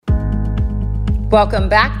Welcome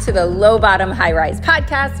back to the Low Bottom High Rise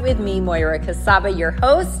podcast with me, Moira Casaba, your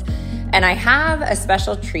host. And I have a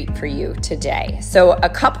special treat for you today. So a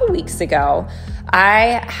couple weeks ago,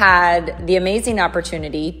 I had the amazing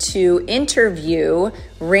opportunity to interview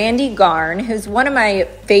Randy Garn, who's one of my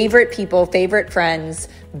favorite people, favorite friends,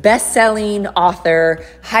 best-selling author,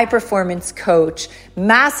 high-performance coach,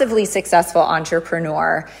 massively successful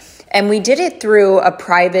entrepreneur. And we did it through a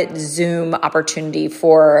private Zoom opportunity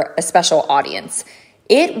for a special audience.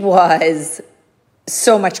 It was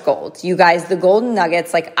so much gold. You guys, the golden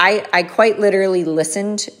nuggets, like I quite literally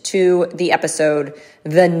listened to the episode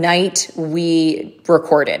the night we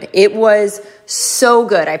recorded. It was so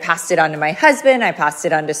good. I passed it on to my husband. I passed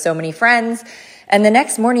it on to so many friends. And the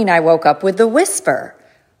next morning I woke up with the whisper,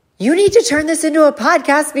 you need to turn this into a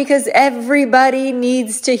podcast because everybody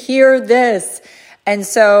needs to hear this. And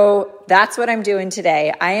so that's what I'm doing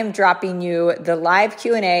today. I am dropping you the live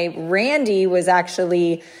Q&A. Randy was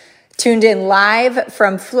actually tuned in live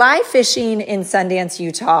from fly fishing in Sundance,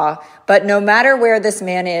 Utah. But no matter where this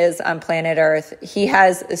man is on planet Earth, he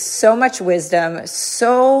has so much wisdom,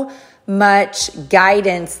 so much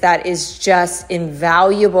guidance that is just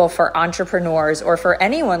invaluable for entrepreneurs or for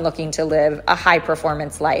anyone looking to live a high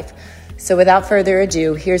performance life. So without further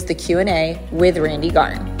ado, here's the Q&A with Randy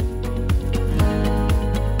Garn.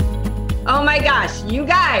 Oh my gosh, you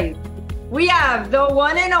guys, we have the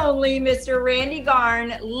one and only Mr. Randy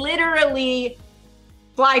Garn literally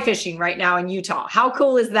fly fishing right now in Utah. How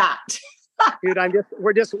cool is that? Dude,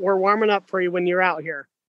 we're warming up for you when you're out here.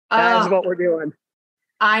 That is what we're doing.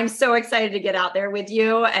 I'm so excited to get out there with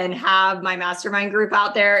you and have my mastermind group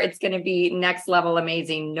out there. It's going to be next level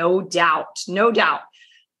amazing. No doubt. No doubt.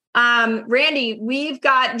 Randy,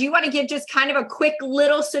 do you want to give just kind of a quick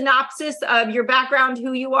little synopsis of your background,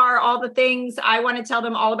 who you are, all the things? I want to tell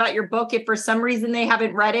them all about your book. If for some reason they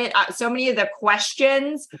haven't read it, so many of the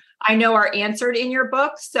questions I know are answered in your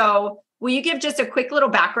book. So will you give just a quick little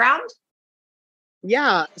background?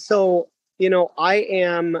 Yeah. So, I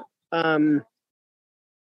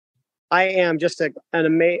am just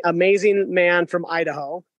an amazing man from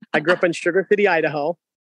Idaho. I grew up in Sugar City, Idaho,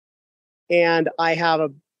 and I have a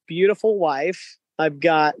beautiful wife. I've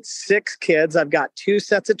got 6 kids. I've got 2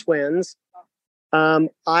 sets of twins.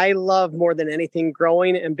 I love more than anything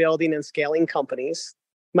growing and building and scaling companies.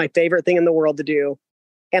 My favorite thing in the world to do.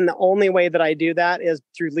 And the only way that I do that is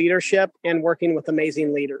through leadership and working with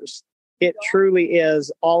amazing leaders. It truly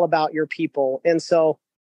is all about your people. And so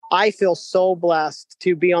I feel so blessed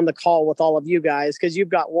to be on the call with all of you guys because you've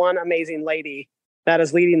got one amazing lady that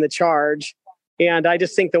is leading the charge. And I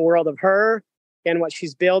just think the world of her and what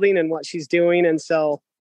she's building and what she's doing. And so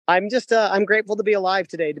I'm just, I'm grateful to be alive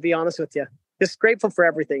today, to be honest with you. Just grateful for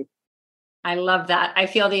everything. I love that. I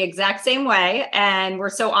feel the exact same way. And we're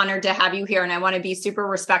so honored to have you here. And I want to be super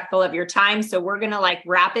respectful of your time. So we're going to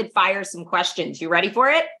rapid fire some questions. You ready for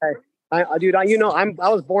it? Hey. I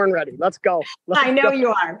was born ready. Let's go. I know you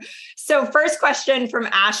are. So first question from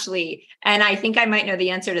Ashley, and I think I might know the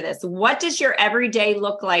answer to this. What does your everyday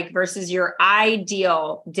look like versus your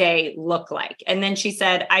ideal day look like? And then she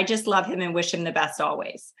said, I just love him and wish him the best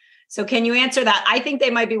always. So can you answer that? I think they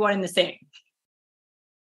might be one and the same.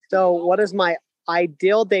 So what does my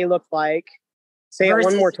ideal day look like? Say it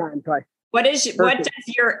one more time. Try. What does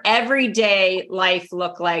your everyday life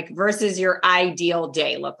look like versus your ideal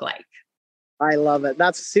day look like? I love it.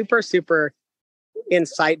 That's super, super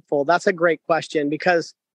insightful. That's a great question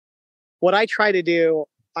because what I try to do,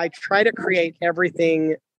 I try to create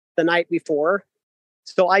everything the night before.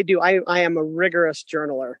 So I am a rigorous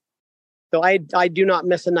journaler. So I do not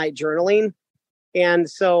miss a night journaling. And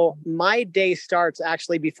so my day starts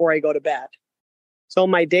actually before I go to bed. So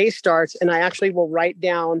my day starts and I actually will write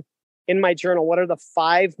down in my journal, what are the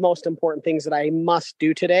 5 most important things that I must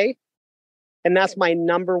do today? And that's my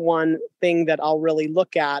number one thing that I'll really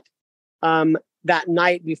look at that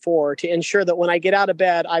night before to ensure that when I get out of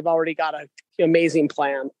bed, I've already got an amazing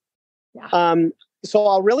plan. Yeah. So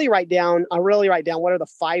I'll really write down what are the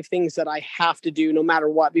 5 things that I have to do no matter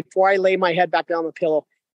what. Before I lay my head back down on the pillow,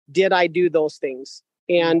 did I do those things?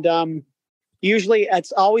 And usually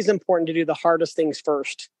it's always important to do the hardest things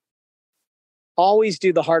first. Always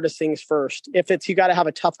do the hardest things first. If it's you got to have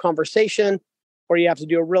a tough conversation, or you have to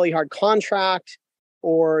do a really hard contract,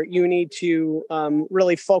 or you need to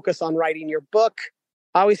really focus on writing your book,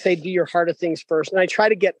 I always say do your hardest things first. And I try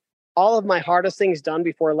to get all of my hardest things done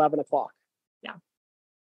before 11 o'clock. Yeah.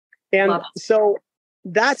 And so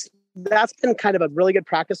that's been kind of a really good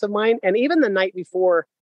practice of mine. And even the night before,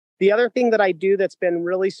 the other thing that I do that's been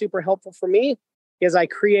really super helpful for me is I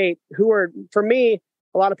create for me,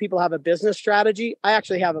 a lot of people have a business strategy. I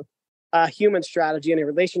actually have a human strategy and a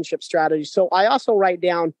relationship strategy. So I also write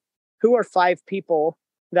down who are 5 people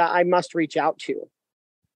that I must reach out to.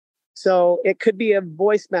 So it could be a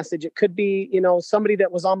voice message. It could be, somebody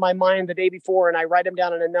that was on my mind the day before and I write them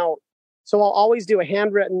down in a note. So I'll always do a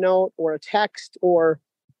handwritten note or a text or,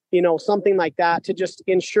 something like that to just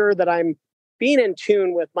ensure that I'm being in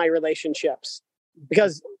tune with my relationships,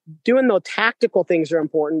 because doing those tactical things are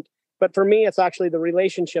important. But for me, it's actually the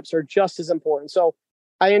relationships are just as important. So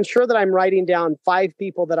I ensure that I'm writing down 5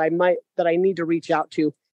 people that I need to reach out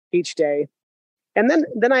to each day. And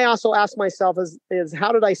then I also ask myself is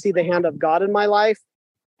how did I see the hand of God in my life?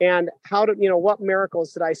 And what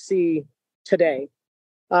miracles did I see today?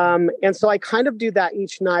 And so I kind of do that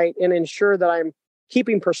each night and ensure that I'm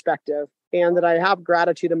keeping perspective and that I have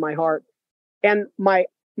gratitude in my heart. And my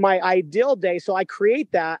ideal day, so I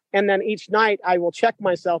create that. And then each night I will check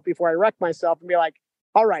myself before I wreck myself and be like,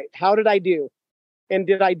 all right, how did I do? And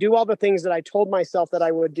did I do all the things that I told myself that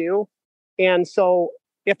I would do? And so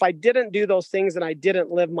if I didn't do those things, then I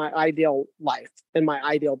didn't live my ideal life and my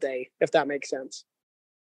ideal day, if that makes sense.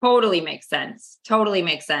 Totally makes sense. Totally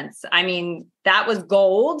makes sense. I mean, that was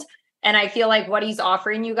gold. And I feel like what he's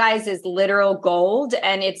offering you guys is literal gold.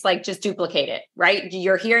 And it's like, just duplicate it, right?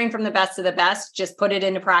 You're hearing from the best of the best, just put it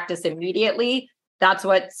into practice immediately. That's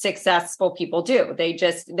what successful people do.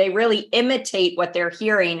 They really imitate what they're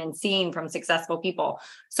hearing and seeing from successful people.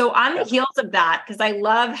 So on the heels of that, because I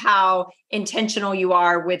love how intentional you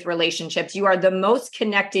are with relationships, you are the most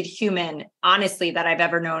connected human, honestly, that I've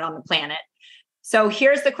ever known on the planet. So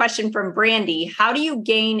here's the question from Brandy. How do you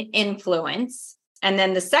gain influence? And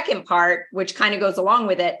then the second part, which kind of goes along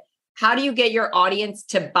with it, how do you get your audience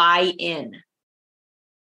to buy in?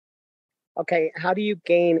 Okay, how do you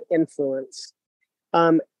gain influence?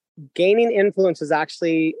 Gaining influence is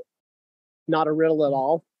actually not a riddle at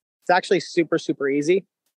all. It's actually super, super easy.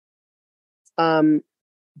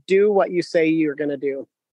 Do what you say you're going to do.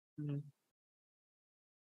 Mm-hmm.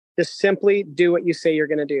 Just simply do what you say you're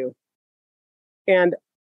going to do. And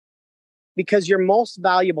because the most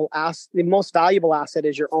valuable asset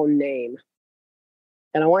is your own name.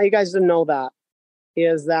 And I want you guys to know that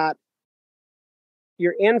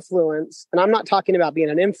your influence, and I'm not talking about being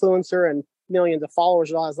an influencer and millions of followers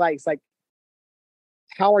and all his likes, like,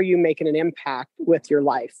 how are you making an impact with your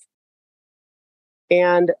life?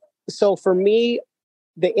 And so for me,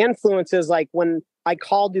 the influence is like, when I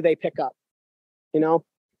call, do they pick up?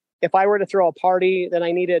 If I were to throw a party, then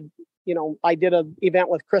I needed, I did an event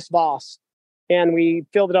with Chris Voss and we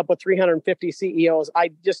filled it up with 350 CEOs.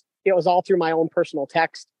 It was all through my own personal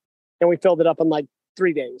text and we filled it up in like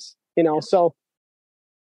 3 days, so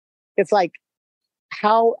it's like,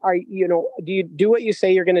 how are do you do what you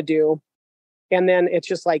say you're going to do? And then it's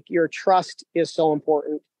just like, your trust is so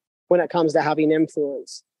important when it comes to having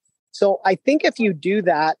influence. So I think if you do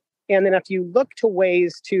that, and then if you look to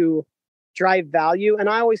ways to drive value, and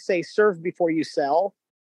I always say serve before you sell.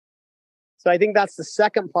 So I think that's the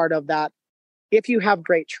second part of that. If you have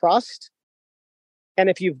great trust and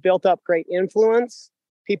if you've built up great influence,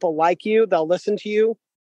 people like you, they'll listen to you.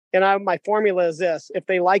 And my formula is this: if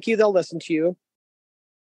they like you, they'll listen to you.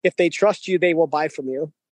 If they trust you, they will buy from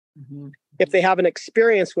you. Mm-hmm. If they have an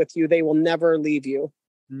experience with you, they will never leave you.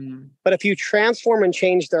 Mm-hmm. But if you transform and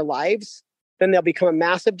change their lives, then they'll become a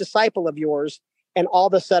massive disciple of yours and all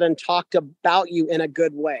of a sudden talked about you in a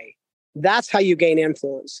good way. That's how you gain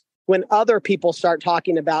influence. When other people start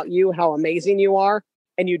talking about you, how amazing you are,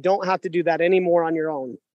 and you don't have to do that anymore on your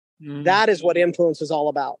own. Mm-hmm. That is what influence is all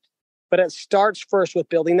about. But it starts first with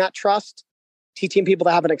building that trust, teaching people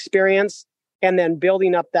to have an experience, and then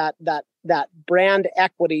building up that brand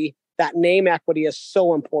equity, that name equity is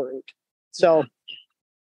so important. So,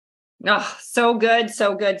 so good,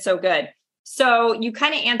 so good, so good. So you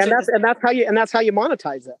kind of answered, and that's how you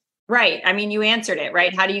monetize it, right? I mean, you answered it,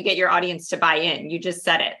 right? How do you get your audience to buy in? You just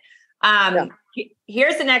said it.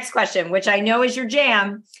 Here's the next question, which I know is your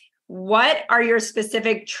jam. What are your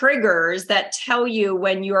specific triggers that tell you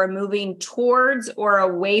when you are moving towards or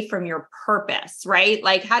away from your purpose, right?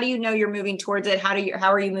 Like, how do you know you're moving towards it? How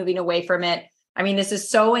are you moving away from it? I mean, this is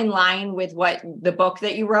so in line with what the book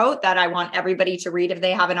that you wrote that I want everybody to read if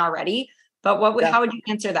they haven't already. But how would you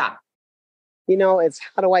answer that? It's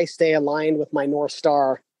how do I stay aligned with my North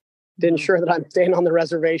Star to ensure that I'm staying on the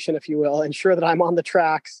reservation, if you will, ensure that I'm on the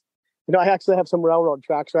tracks. I actually have some railroad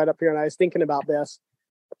tracks right up here, and I was thinking about this.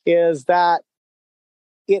 Is that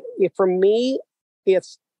it for me,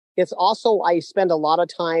 it's also, I spend a lot of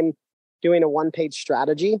time doing a one-page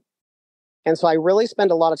strategy. And so I really spend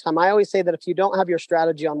a lot of time. I always say that if you don't have your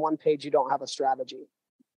strategy on one page, you don't have a strategy.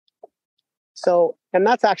 So, and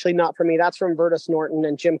that's actually not for me. That's from Vertus Norton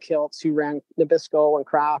and Jim Kiltz, who ran Nabisco and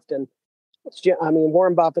Kraft. And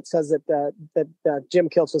Warren Buffett says that Jim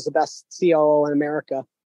Kiltz was the best COO in America.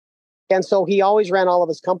 And so he always ran all of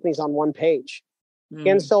his companies on one page.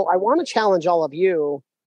 And so I want to challenge all of you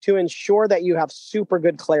to ensure that you have super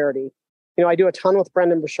good clarity. I do a ton with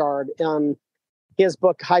Brendan Burchard. His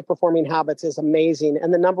book, High Performing Habits, is amazing.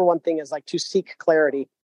 And the number one thing is to seek clarity.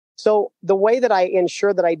 So the way that I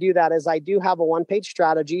ensure that I do that is I do have a one-page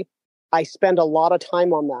strategy. I spend a lot of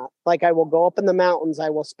time on that. I will go up in the mountains. I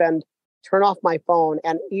will turn off my phone,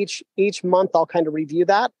 and each month I'll kind of review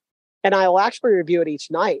that. And I'll actually review it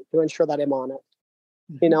each night to ensure that I'm on it,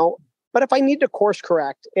 But if I need to course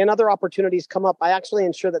correct and other opportunities come up, I actually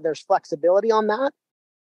ensure that there's flexibility on that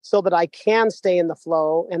so that I can stay in the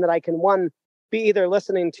flow and that I can, one, be either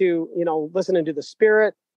listening to the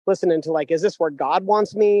spirit, listening to is this where God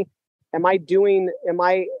wants me? Am I doing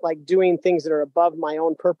things that are above my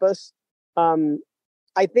own purpose?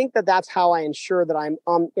 I think that that's how I ensure that I'm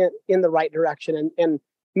in the right direction and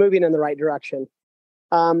moving in the right direction.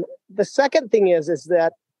 The second thing is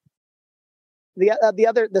that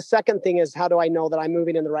the second thing is, how do I know that I'm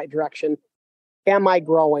moving in the right direction? Am I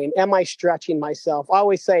growing? Am I stretching myself? I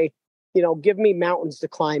always say, give me mountains to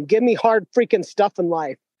climb. Give me hard freaking stuff in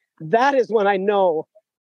life. That is when I know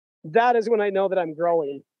that I'm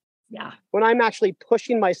growing. Yeah. When I'm actually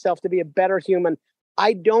pushing myself to be a better human.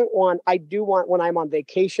 I do want when I'm on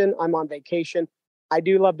vacation, I'm on vacation. I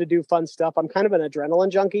do love to do fun stuff. I'm kind of an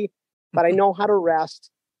adrenaline junkie, but I know how to rest.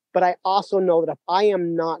 But I also know that if I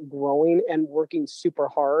am not growing and working super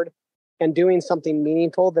hard and doing something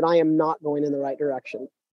meaningful, then I am not going in the right direction.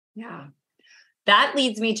 Yeah. That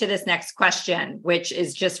leads me to this next question, which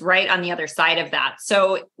is just right on the other side of that.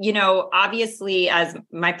 So, obviously, as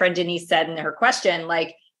my friend Denise said in her question,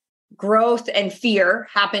 growth and fear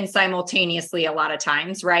happen simultaneously a lot of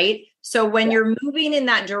times, right? So when you're moving in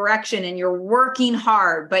that direction and you're working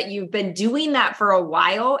hard, but you've been doing that for a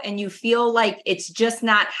while and you feel like it's just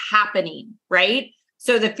not happening, right?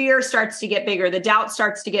 So the fear starts to get bigger, the doubt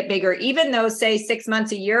starts to get bigger, even though, say, 6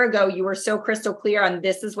 months, a year ago, you were so crystal clear on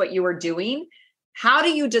this is what you were doing. How do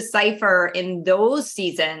you decipher in those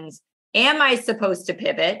seasons, am I supposed to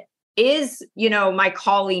pivot? Is, my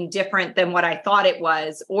calling different than what I thought it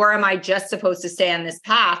was? Or am I just supposed to stay on this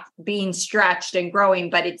path, being stretched and growing,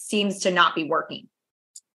 but it seems to not be working?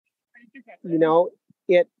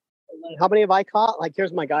 How many have I caught?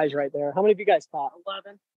 Here's my guys right there. How many of you guys caught?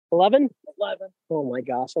 11. 11? 11. Oh my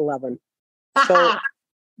gosh, 11. So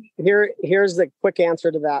here's the quick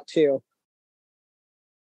answer to that too.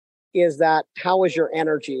 Is that, how is your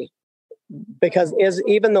energy? Because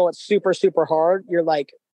even though it's super, super hard, you're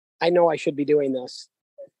I know I should be doing this.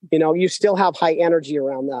 You still have high energy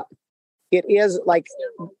around that. It is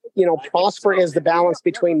prosper is the balance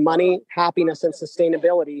between money, happiness, and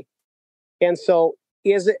sustainability. And so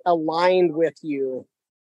is it aligned with you?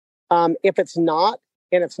 If it's not,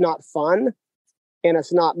 and it's not fun, and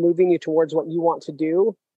it's not moving you towards what you want to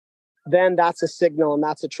do, then that's a signal and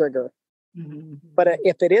that's a trigger. Mm-hmm. But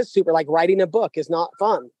if it is super, writing a book is not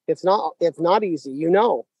fun. It's not easy, and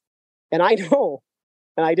I know.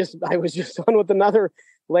 And I was just on with another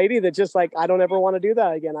lady that just I don't ever want to do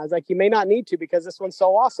that again. I was you may not need to, because this one's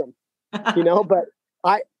so awesome, but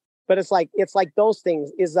it's those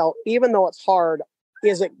things even though it's hard,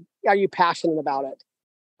 are you passionate about it?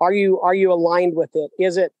 Are you aligned with it?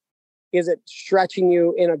 Is it stretching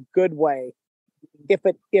you in a good way? If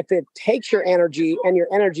it takes your energy and your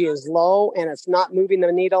energy is low and it's not moving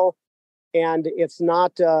the needle, and it's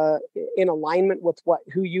not in alignment with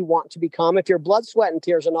who you want to become. If your blood, sweat, and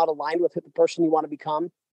tears are not aligned with the person you want to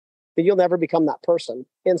become, then you'll never become that person.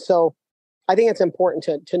 And so I think it's important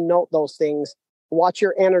to note those things. Watch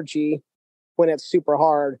your energy when it's super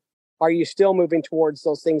hard. Are you still moving towards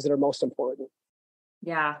those things that are most important?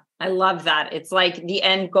 Yeah, I love that. It's the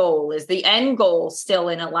end goal. Is the end goal still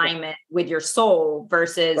in alignment with your soul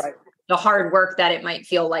versus the hard work that it might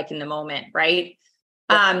feel like in the moment, right?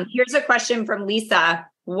 Here's a question from Lisa.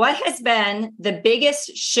 What has been the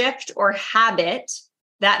biggest shift or habit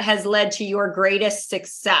that has led to your greatest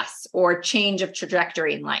success or change of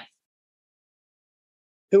trajectory in life?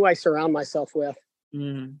 Who I surround myself with.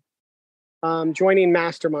 Joining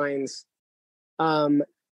masterminds.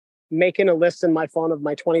 Making a list in my phone of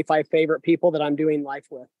my 25 favorite people that I'm doing life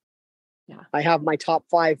with. Yeah. I have my top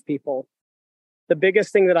 5 people. The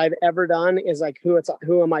biggest thing that I've ever done is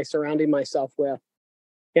who am I surrounding myself with?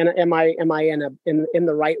 And am I in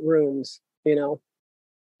the right rooms?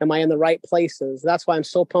 Am I in the right places? That's why I'm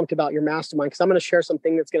so pumped about your mastermind, because I'm going to share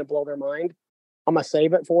something that's going to blow their mind. I'm going to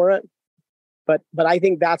save it for it. But I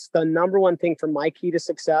think that's the number one thing for my key to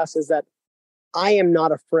success is that I am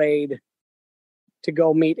not afraid to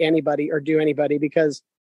go meet anybody or do anybody because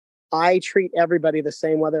I treat everybody the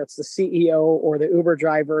same, whether it's the CEO or the Uber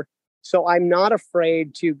driver. So I'm not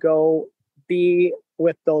afraid to go be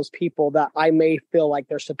with those people that I may feel like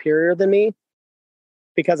they're superior than me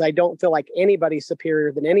because I don't feel like anybody's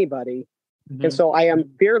superior than anybody. Mm-hmm. And so I am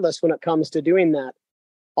fearless when it comes to doing that.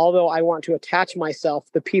 Although I want to attach myself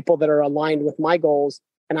to people that are aligned with my goals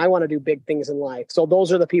and I want to do big things in life. So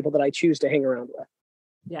those are the people that I choose to hang around with.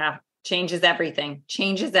 Yeah. Changes everything.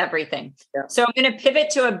 Yeah. So I'm going to pivot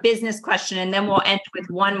to a business question and then we'll end with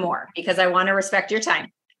one more because I want to respect your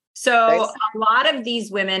time. So a lot of these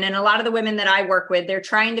women and a lot of the women that I work with, they're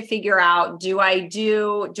trying to figure out, do I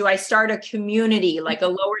start a community, like a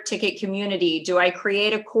lower ticket community? Do I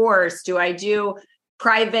create a course? Do I do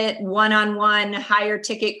private one-on-one higher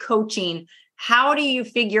ticket coaching? How do you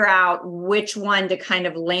figure out which one to kind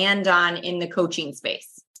of land on in the coaching space?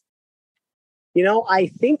 I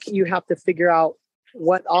think you have to figure out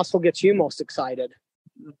what also gets you most excited.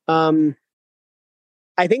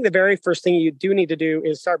 I think the very first thing you do need to do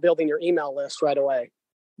is start building your email list right away.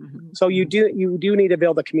 Mm-hmm. So you do need to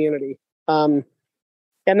build a community. And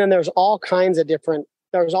then there's all kinds of different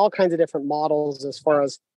models as far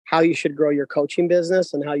as how you should grow your coaching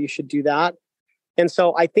business and how you should do that. And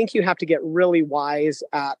so I think you have to get really wise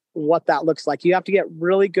at what that looks like. You have to get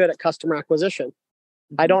really good at customer acquisition.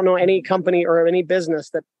 I don't know any company or any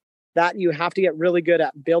business that you have to get really good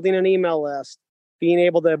at building an email list, being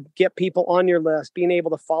able to get people on your list, being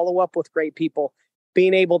able to follow up with great people,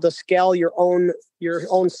 being able to scale your own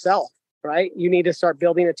self, right? You need to start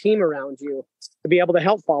building a team around you to be able to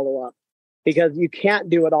help follow up because you can't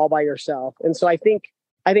do it all by yourself. And so I think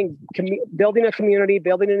building a community,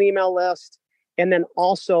 building an email list, and then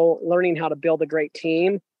also learning how to build a great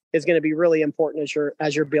team is going to be really important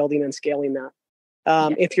as you're building and scaling that.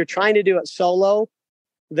 If you're trying to do it solo,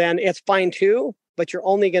 then it's fine too, but you're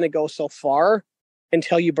only going to go so far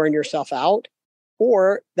until you burn yourself out.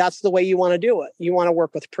 Or that's the way you want to do it. You want to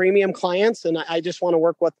work with premium clients. And I just want to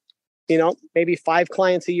work with, maybe 5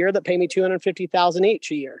 clients a year that pay me $250,000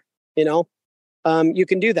 each a year. You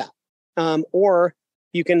can do that. Or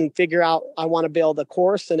you can figure out, I want to build a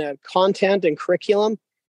course and a content and curriculum,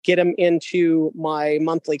 get them into my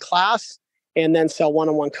monthly class, and then sell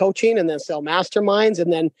one-on-one coaching and then sell masterminds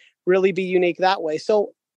and then really be unique that way.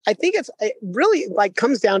 So I think it really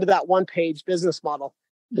comes down to that one-page business model.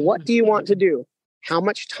 What do you want to do? How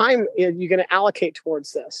much time are you going to allocate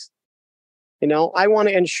towards this? I want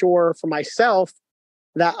to ensure for myself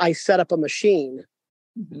that I set up a machine.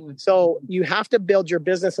 Mm-hmm. So you have to build your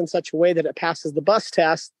business in such a way that it passes the bus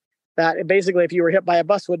test, that basically if you were hit by a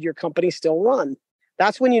bus, would your company still run?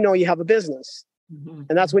 That's when you know you have a business. Mm-hmm.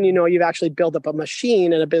 And that's when you know you've actually built up a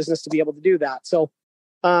machine and a business to be able to do that. So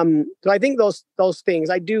I think those things,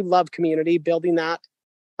 I do love community, building that.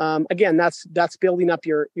 Again, that's building up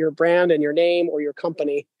your brand and your name or your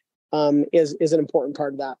company is an important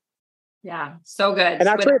part of that. Yeah, so good. And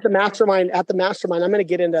actually at the mastermind, I'm going to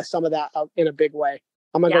get into some of that in a big way.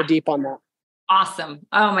 I'm going to go deep on that. Awesome.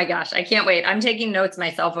 Oh my gosh, I can't wait. I'm taking notes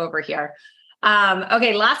myself over here.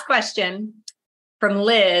 Okay, last question from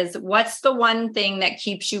Liz. What's the one thing that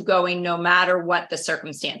keeps you going no matter what the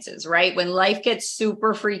circumstances, right? When life gets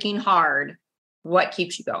super freaking hard, what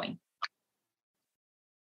keeps you going?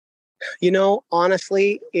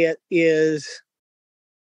 Honestly, it is,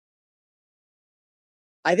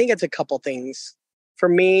 I think it's a couple things. For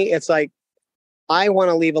me, it's like, I want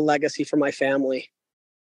to leave a legacy for my family.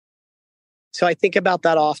 So I think about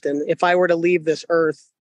that often. If I were to leave this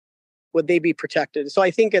earth, would they be protected? So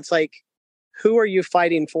I think it's like, who are you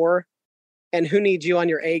fighting for and who needs you on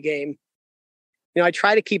your A game? I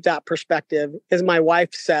try to keep that perspective. Is my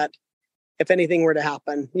wife set if anything were to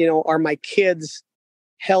happen? Are my kids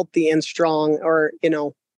healthy and strong? Or,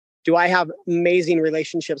 do I have amazing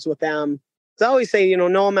relationships with them? Because I always say,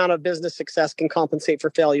 no amount of business success can compensate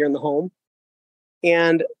for failure in the home.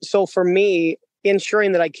 And so for me,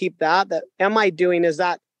 ensuring that I keep that am I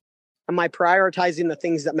prioritizing the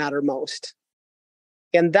things that matter most?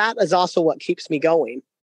 And that is also what keeps me going,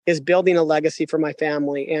 is building a legacy for my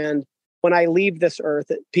family. And when I leave this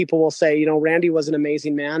earth, people will say, Randy was an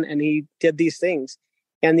amazing man and he did these things.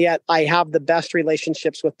 And yet I have the best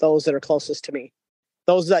relationships with those that are closest to me.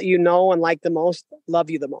 Those that you know and like the most, love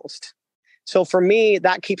you the most. So for me,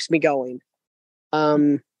 that keeps me going.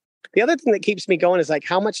 The other thing that keeps me going is like,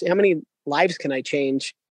 how many lives can I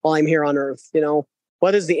change while I'm here on earth?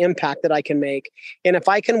 What is the impact that I can make? And if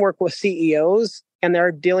I can work with CEOs and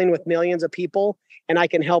they're dealing with millions of people and I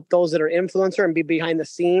can help those that are influencer and be behind the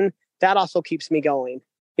scene that also keeps me going,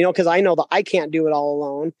 because I know that I can't do it all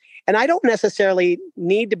alone. And I don't necessarily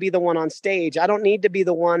need to be the one on stage. I don't need to be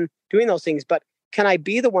the one doing those things, but can I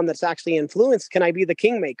be the one that's actually influenced? Can I be the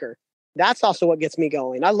kingmaker? That's also what gets me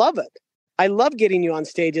going. I love it. I love getting you on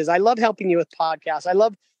stages. I love helping you with podcasts. I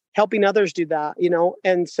love helping others do that,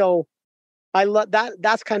 and so I love that.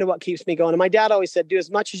 That's kind of what keeps me going. And my dad always said, do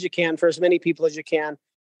as much as you can for as many people as you can,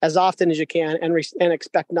 as often as you can, and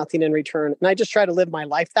expect nothing in return. And I just try to live my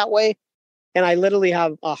life that way. And I literally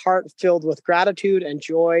have a heart filled with gratitude and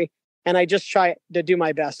joy. And I just try to do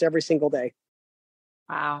my best every single day.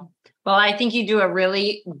 Wow. Well, I think you do a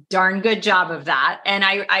really darn good job of that. And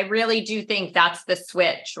I really do think that's the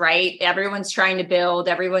switch, right? Everyone's trying to build,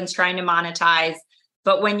 everyone's trying to monetize.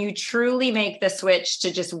 But when you truly make the switch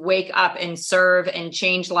to just wake up and serve and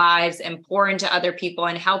change lives and pour into other people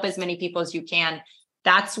and help as many people as you can,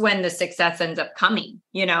 that's when the success ends up coming,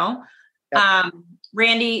 Yep.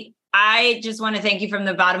 Randy, I just want to thank you from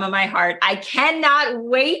the bottom of my heart. I cannot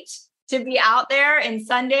wait to be out there in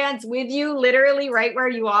Sundance with you, literally right where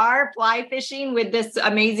you are, fly fishing with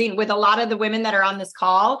with a lot of the women that are on this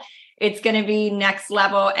call. It's going to be next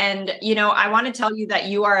level. And, I want to tell you that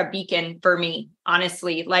you are a beacon for me,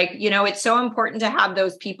 honestly. It's so important to have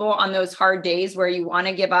those people on those hard days where you want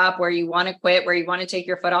to give up, where you want to quit, where you want to take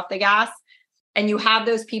your foot off the gas. And you have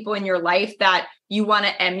those people in your life that you want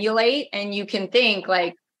to emulate, and you can think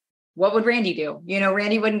what would Randy do?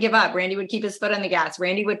 Randy wouldn't give up. Randy would keep his foot on the gas.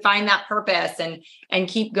 Randy would find that purpose and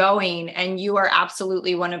keep going. And you are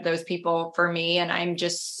absolutely one of those people for me. And I'm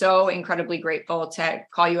just so incredibly grateful to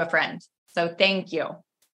call you a friend. So thank you.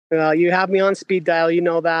 Well, you have me on speed dial. You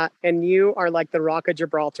know that. And you are like the Rock of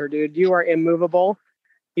Gibraltar, dude. You are immovable.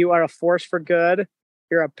 You are a force for good.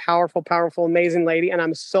 You're a powerful, powerful, amazing lady. And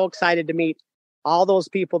I'm so excited to meet all those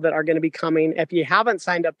people that are going to be coming. If you haven't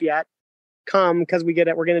signed up yet, come, because we're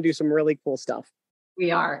going to do some really cool stuff. We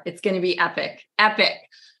are. It's going to be epic. Epic.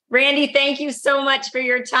 Randy, thank you so much for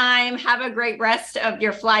your time. Have a great rest of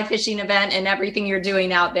your fly fishing event and everything you're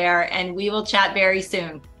doing out there. And we will chat very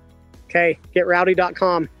soon. Okay.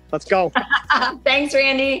 GetRowdy.com. Let's go. Thanks,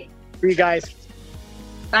 Randy. For you guys.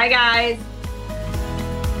 Bye, guys.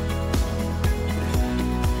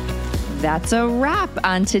 That's a wrap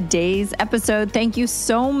on today's episode. Thank you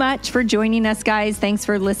so much for joining us, guys. Thanks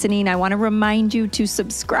for listening. I want to remind you to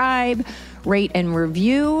subscribe, rate, and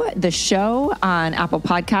review the show on Apple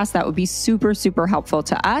Podcasts. That would be super, super helpful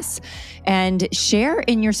to us. And share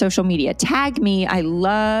in your social media. Tag me. I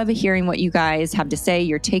love hearing what you guys have to say,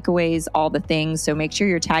 your takeaways, all the things. So make sure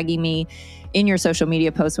you're tagging me in your social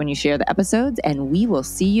media posts when you share the episodes, and we will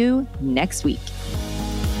see you next week.